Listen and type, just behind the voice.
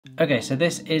Okay, so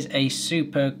this is a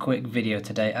super quick video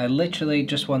today. I literally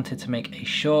just wanted to make a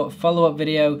short follow-up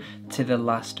video to the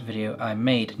last video I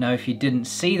made. Now, if you didn't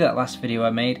see that last video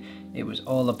I made, it was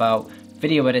all about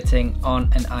video editing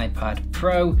on an iPad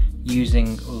Pro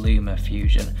using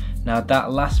LumaFusion. Now,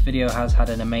 that last video has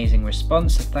had an amazing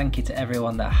response, so thank you to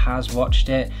everyone that has watched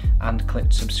it and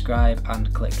clicked subscribe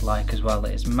and clicked like as well.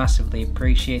 It is massively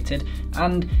appreciated.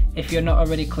 And if you're not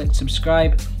already clicked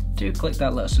subscribe, do click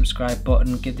that little subscribe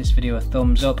button, give this video a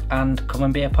thumbs up, and come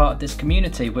and be a part of this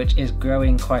community, which is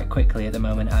growing quite quickly at the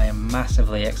moment. I am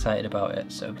massively excited about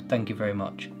it, so thank you very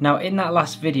much. Now, in that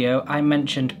last video, I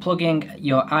mentioned plugging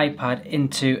your iPad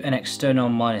into an external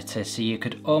monitor, so you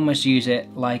could almost use it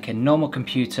like a normal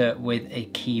computer with a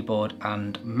keyboard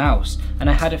and mouse. And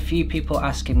I had a few people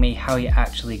asking me how you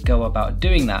actually go about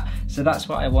doing that, so that's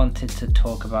what I wanted to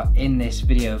talk about in this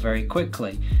video very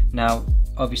quickly. Now,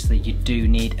 obviously you do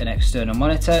need an external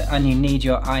monitor and you need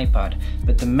your iPad,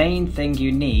 but the main thing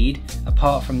you need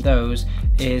apart from those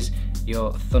is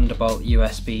your Thunderbolt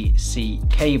USB-C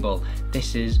cable.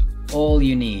 This is all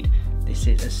you need. This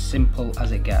is as simple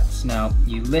as it gets. Now,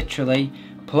 you literally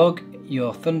plug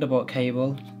your Thunderbolt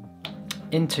cable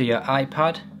into your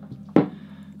iPad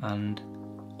and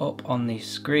up on the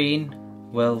screen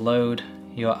will load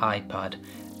your iPad.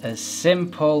 As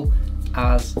simple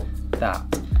as that.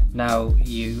 Now,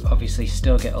 you obviously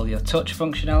still get all your touch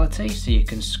functionality, so you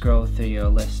can scroll through your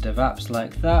list of apps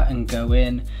like that and go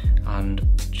in and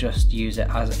just use it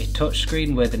as a touch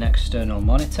screen with an external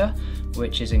monitor,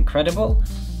 which is incredible.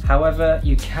 However,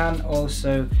 you can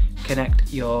also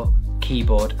connect your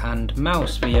keyboard and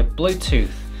mouse via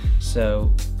Bluetooth.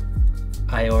 So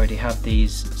I already have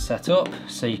these set up,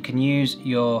 so you can use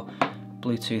your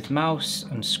Bluetooth mouse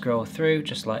and scroll through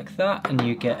just like that, and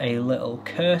you get a little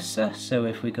cursor. So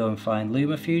if we go and find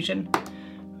LumaFusion,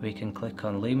 we can click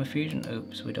on LumaFusion.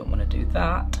 Oops, we don't want to do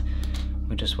that.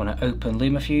 We just want to open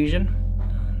LumaFusion.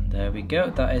 And there we go,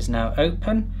 that is now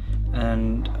open,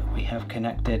 and we have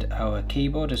connected our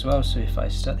keyboard as well. So if I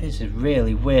start, this is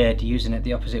really weird using it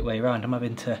the opposite way around. I'm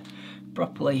having to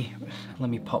properly, let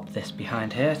me pop this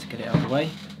behind here to get it out of the way.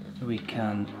 We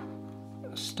can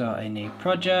start a new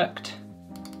project.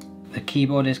 The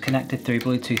keyboard is connected through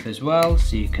Bluetooth as well,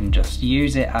 so you can just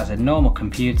use it as a normal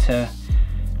computer.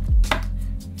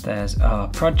 There's our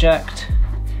project.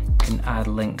 You can add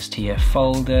links to your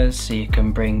folders, so you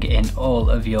can bring in all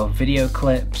of your video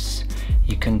clips.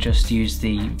 You can just use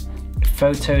the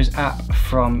Photos app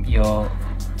from your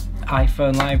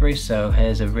iPhone library. So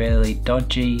here's a really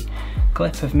dodgy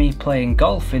clip of me playing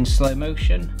golf in slow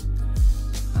motion.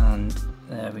 And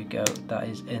there we go, that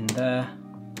is in there.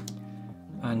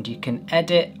 And you can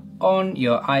edit on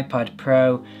your iPad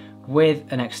Pro with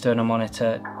an external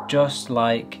monitor, just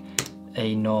like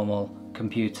a normal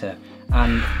computer.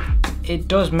 And it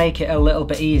does make it a little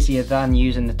bit easier than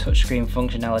using the touchscreen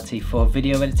functionality for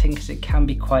video editing, because it can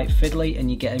be quite fiddly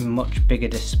and you get a much bigger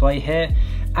display here.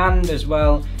 And as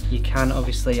well, you can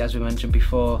obviously, as we mentioned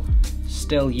before,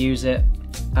 still use it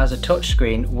as a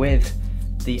touchscreen with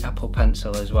the Apple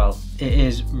Pencil as well. It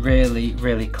is really,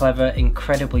 really clever,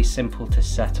 incredibly simple to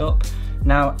set up.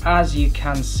 Now, as you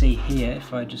can see here,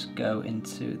 if I just go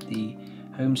into the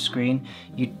home screen,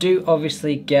 you do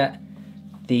obviously get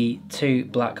the two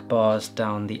black bars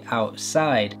down the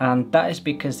outside, and that is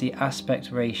because the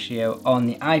aspect ratio on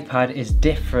the iPad is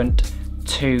different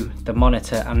to the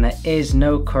monitor, and there is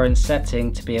no current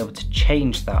setting to be able to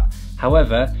change that.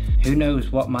 However, who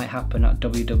knows what might happen at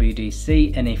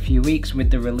WWDC in a few weeks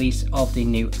with the release of the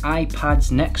new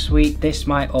iPads next week. This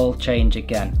might all change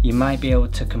again. You might be able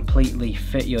to completely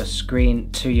fit your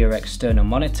screen to your external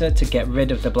monitor to get rid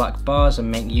of the black bars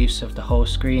and make use of the whole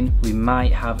screen. We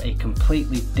might have a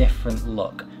completely different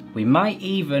look. We might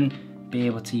even be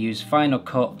able to use Final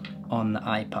Cut on the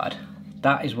iPad.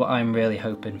 That is what I'm really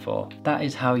hoping for. That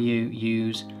is how you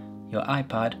use your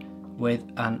iPad with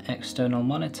an external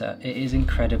monitor. It is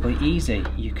incredibly easy.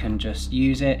 You can just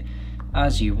use it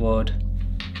as you would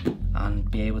and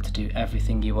be able to do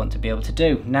everything you want to be able to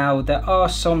do. Now, there are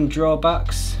some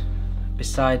drawbacks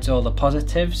besides all the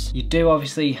positives. You do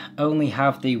obviously only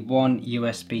have the one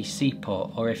USB-C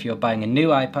port, or if you're buying a new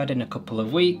iPad in a couple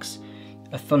of weeks,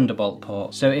 a Thunderbolt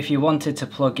port. So if you wanted to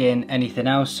plug in anything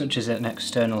else, such as an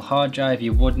external hard drive,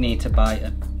 you would need to buy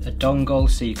a dongle,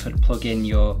 so you could plug in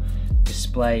your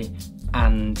display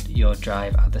and your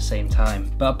drive at the same time.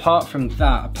 But apart from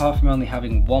that, apart from only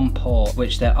having one port,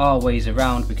 which there are ways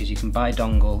around because you can buy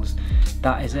dongles,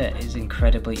 that is it. It's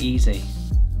incredibly easy.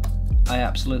 I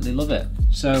absolutely love it.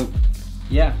 So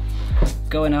yeah,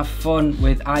 go and have fun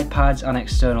with iPads and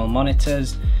external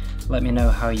monitors. Let me know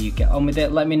how you get on with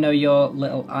it. Let me know your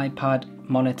little iPad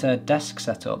monitor desk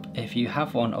setup, if you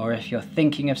have one, or if you're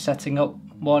thinking of setting up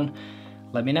one,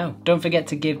 let me know. Don't forget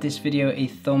to give this video a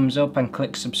thumbs up and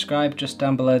click subscribe just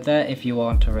down below there if you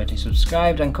aren't already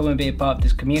subscribed, and come and be a part of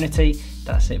this community.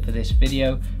 That's it for this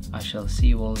video. I shall see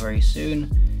you all very soon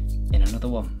in another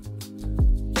one.